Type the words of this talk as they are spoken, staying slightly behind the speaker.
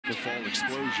basketball fall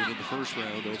explosion in the first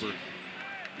round over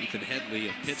Ethan Headley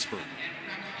of Pittsburgh.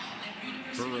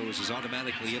 Burrows is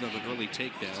automatically in on an early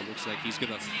takedown. Looks like he's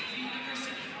going to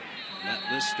let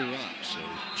Lister up. So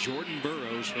Jordan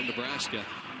Burrows from Nebraska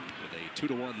with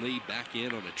a 2-1 lead back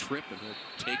in on a trip, and he'll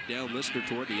take down Lister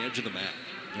toward the edge of the mat.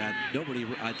 Yeah, nobody,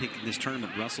 I think, in this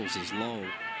tournament wrestles as low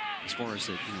as far as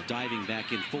diving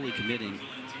back in, fully committing,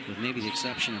 with maybe the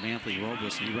exception of Anthony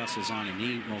Robles, and he wrestles on a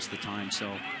knee most of the time.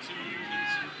 So,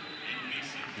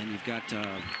 and you've got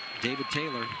David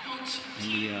Taylor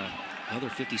in the other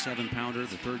 57-pounder,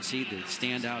 the third seed, the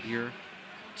standout here.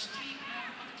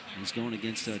 He's going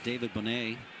against David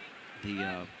Bonin,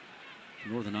 the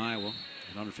Northern Iowa,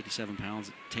 at under 57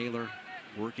 pounds. Taylor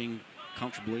working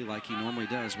comfortably like he normally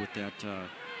does with that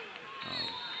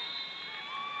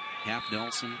half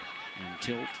Nelson and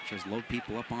tilt. Just load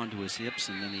people up onto his hips,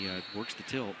 and then he works the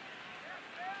tilt.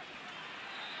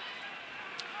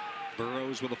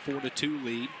 Burrows with a 4-2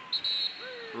 lead.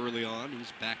 Early on,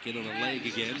 he's back in on a leg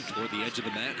again toward the edge of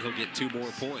the mat. He'll get 2 more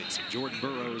points. Jordan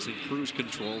Burrows in cruise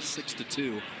control, 6-2.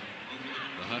 The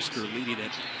Husker leading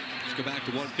it. Let's go back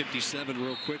to 157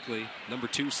 real quickly. Number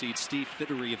 2 seed Steve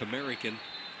Fittery of American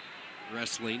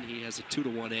Wrestling. He has a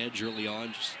 2-1 edge early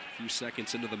on, just a few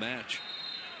seconds into the match.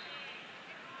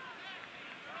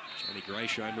 Johnny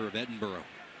Greisheimer of Edinburgh.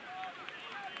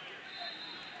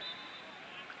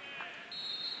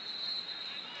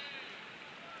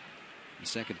 In the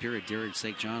second period, Derek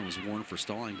St. John was warned for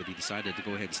stalling, but he decided to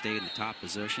go ahead and stay in the top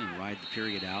position and ride the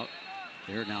period out.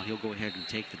 There, now he'll go ahead and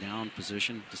take the down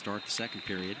position to start the second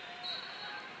period.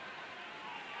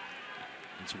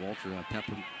 It's Walter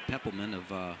Peppelman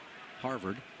of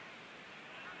Harvard.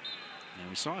 And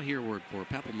we saw here where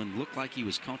Peppelman looked like he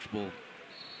was comfortable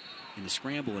in the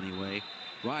scramble anyway,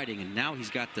 riding, and now he's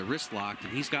got the wrist locked,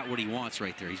 and he's got what he wants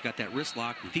right there. He's got that wrist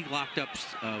locked. If he locked up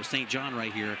St. John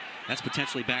right here, that's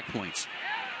potentially back points.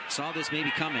 Saw this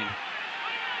maybe coming.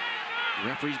 The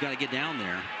referee's got to get down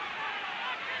there.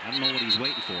 I don't know what he's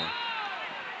waiting for.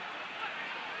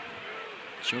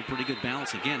 Showed pretty good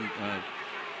balance again.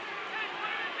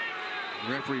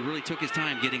 The referee really took his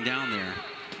time getting down there.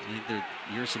 I think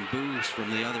you hear some boos from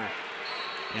the other.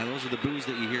 Yeah, those are the boos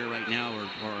that you hear right now. Or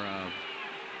a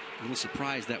little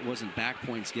surprised that wasn't back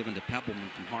points given to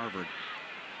Peppelman from Harvard.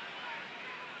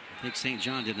 I think St.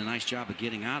 John did a nice job of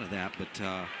getting out of that, but it's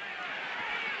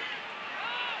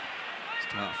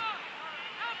tough.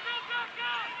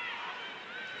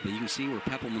 But you can see where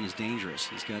Peppelman is dangerous.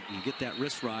 He's got, you get that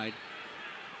wrist ride,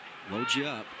 loads you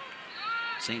up.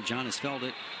 St. John has felt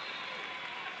it.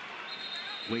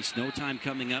 Wastes no time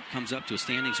coming up, comes up to a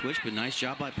standing switch, but nice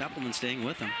job by Peppelman staying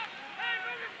with him.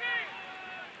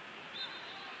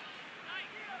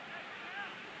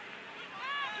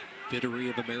 Fittery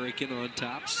of American on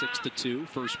top, 6-2,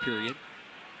 first period.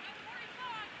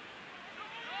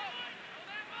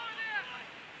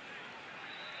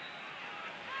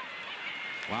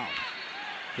 Wow.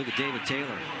 Look at David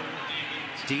Taylor.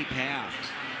 Deep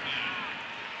half.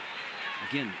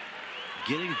 Again,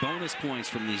 getting bonus points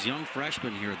from these young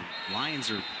freshmen here. The Lions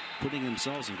are putting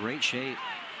themselves in great shape.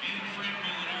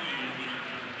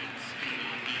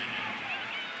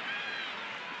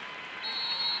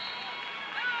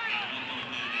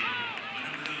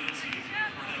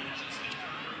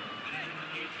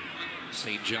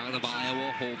 St. John of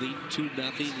Iowa holding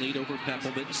 2-0 lead over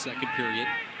Peppelman, second period.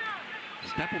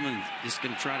 Peppelman is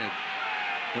going to try to,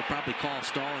 he'll probably call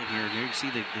stalling here. There you see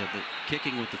the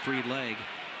kicking with the free leg.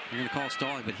 They're going to call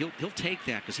stalling, but he'll take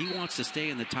that because he wants to stay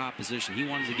in the top position. He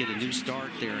wants to get a new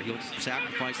start there. He'll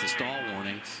sacrifice the stall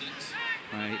warning,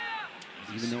 right?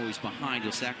 Even though he's behind,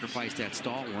 he'll sacrifice that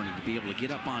stall warning to be able to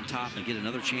get up on top and get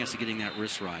another chance of getting that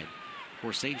wrist ride. Of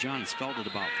course, St. John has felt it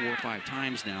about 4 or 5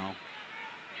 times now.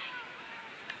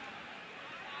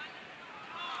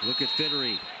 Look at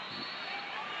Fittery.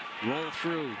 Roll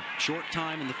through. Short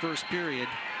time in the first period.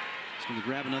 He's going to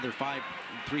grab another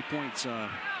 3 points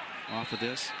off of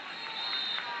this.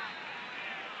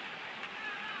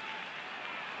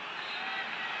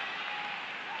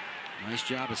 Nice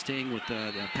job of staying with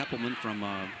Peppelman from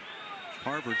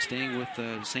Harvard, staying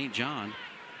with St. John.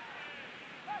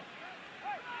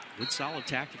 Good solid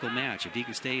tactical match. If he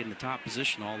can stay in the top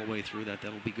position all the way through,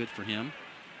 that'll be good for him.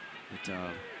 But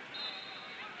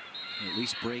at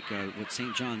least break what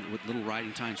St. John, what little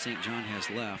riding time St. John has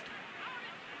left.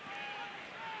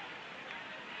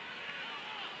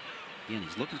 Again,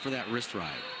 he's looking for that wrist ride.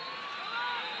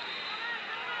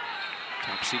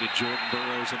 Top-seeded Jordan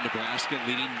Burrows of Nebraska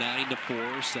leading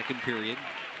 9-4, second period.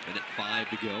 Minute 5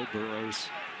 to go. Burrows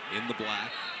in the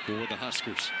black for the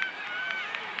Huskers.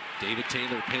 David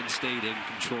Taylor, Penn State, in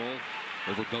control.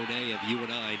 over Bonin of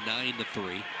UNI,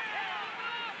 9-3.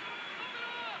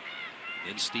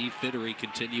 And Steve Fittery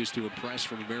continues to impress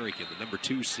from American. The number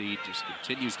 2 seed just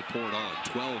continues to pour it on.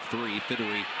 12-3,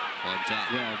 Fittery on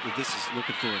top. Well, this is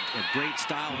looking for a great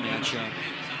style matchup.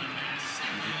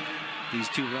 These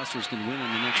two wrestlers can win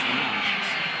in the next round.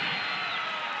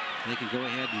 They can go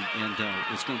ahead and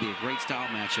it's going to be a great style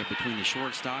matchup between the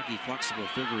short, stocky, flexible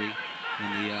Fittery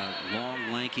and the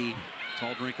long, lanky,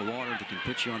 tall drink of water that can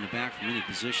put you on the back from any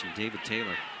position, David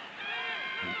Taylor.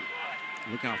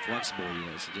 Look how flexible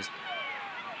he is. Just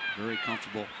very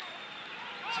comfortable.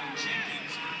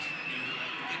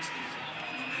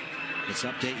 Let's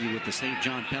update you with the St.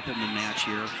 John Peppelman match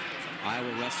here.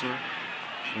 Iowa wrestler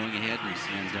going ahead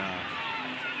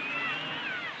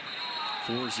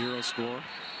and 4-0 score.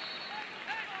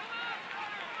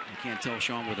 I can't tell,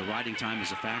 Sean, whether riding time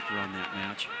is a factor on that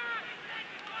match.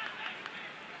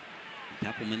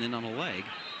 Peppelman in on a leg.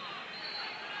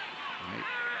 All right.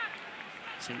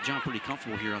 St. John pretty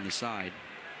comfortable here on the side.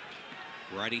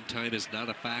 Riding time is not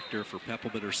a factor for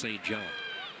Peppelman or St. John.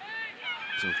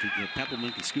 So if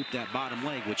Peppelman can scoop that bottom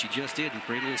leg, which he just did, and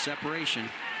create a little separation,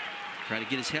 try to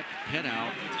get his head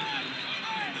out,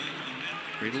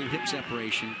 create a little hip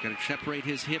separation, got to separate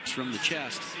his hips from the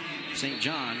chest. St.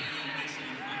 John,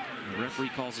 the referee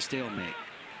calls a stalemate.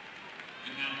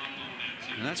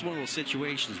 And that's one of those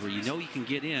situations where you know you can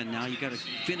get in, now you got to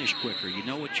finish quicker. You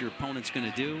know what your opponent's going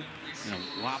to do,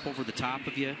 lop over the top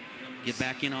of you, get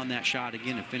back in on that shot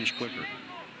again and finish quicker.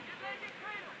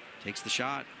 Takes the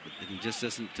shot, but he just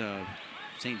doesn't.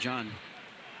 St. John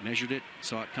measured it,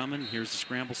 saw it coming. Here's the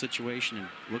scramble situation, and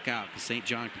look out, because St.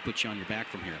 John can put you on your back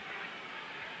from here.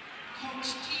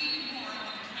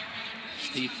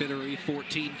 Steve Fittery,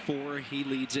 14-4. He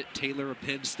leads it. Taylor of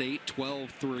Penn State,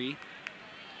 12-3.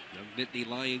 Young Nittany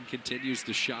Lion continues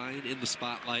to shine in the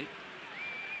spotlight.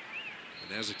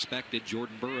 And as expected,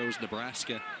 Jordan Burroughs,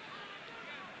 Nebraska,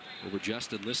 over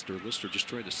Justin Lister. Lister just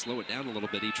trying to slow it down a little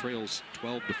bit. He trails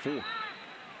 12-4.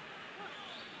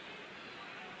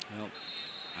 Well,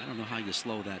 I don't know how you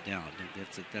slow that down.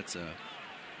 That's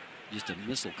just a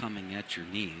missile coming at your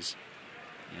knees.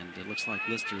 And it looks like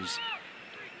Lister's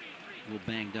a little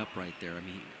banged up right there. I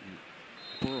mean,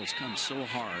 Burroughs comes so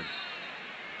hard.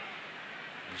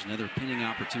 There's another pinning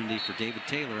opportunity for David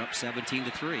Taylor, up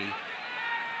 17-3.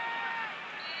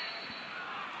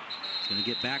 Going to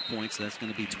get back points, so that's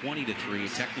going to be 20-3, a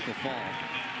technical fall.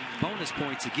 Bonus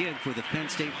points again for the Penn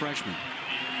State freshman.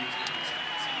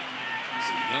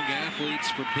 Young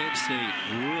athletes from Penn State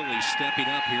really stepping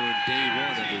up here in day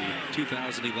one of the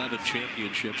 2011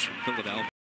 championships from Philadelphia.